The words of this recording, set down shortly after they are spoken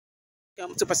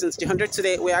Welcome to percentage.hundred.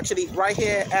 Today we're actually right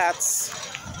here at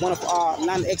one of our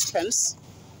land expense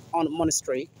on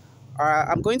Monastery.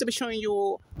 I'm going to be showing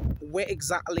you where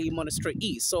exactly Monastery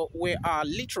is. So we are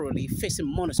literally facing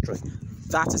Monastery.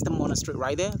 That is the Monastery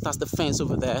right there. That's the fence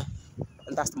over there,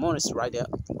 and that's the Monastery right there.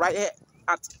 Right here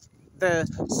at the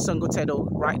Sangotedo,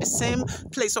 right? The same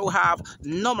place where we have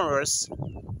numerous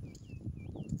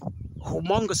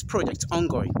humongous project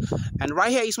ongoing, and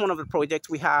right here is one of the projects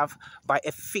we have by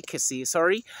Efficacy.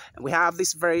 And we have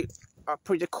this very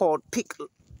project called Peak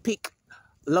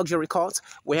Luxury Court.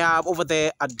 We have over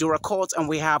there ADURA Court, and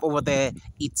we have over there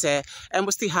ITE, and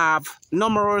we still have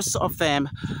numerous of them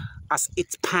as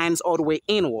it pans all the way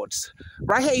inwards.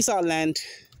 Right here is our land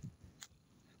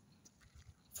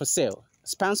for sale.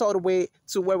 Spans all the way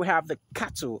to where we have the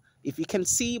cattle. If you can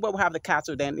see where we have the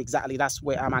cattle, then exactly that's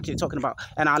where I'm actually talking about.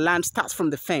 And our land starts from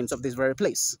the fence of this very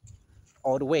place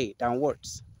all the way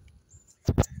downwards.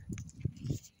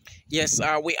 Yes,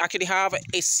 we actually have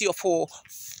a CFO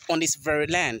on this very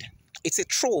land. It's a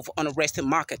trove on a resting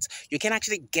market. You can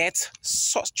actually get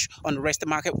such on the resting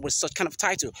market with such kind of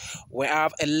title. We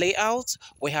have a layout,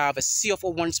 we have a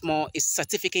CFO once more, a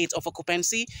certificate of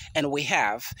occupancy, and we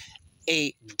have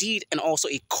a deed and also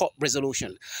a court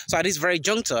resolution. So at this very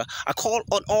juncture, I call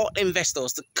on all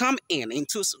investors to come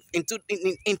into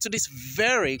this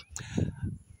very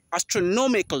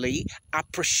astronomically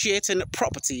appreciating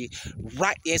property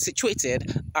right here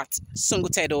situated at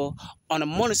Sangotedo on a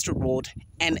Monastery road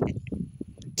and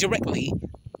directly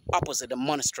opposite the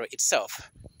monastery itself.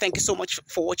 Thank you so much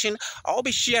for watching. I'll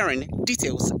be sharing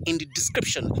details in the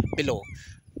description below.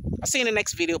 I'll see you in the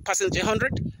next video.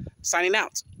 percentage.hundred signing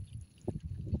out.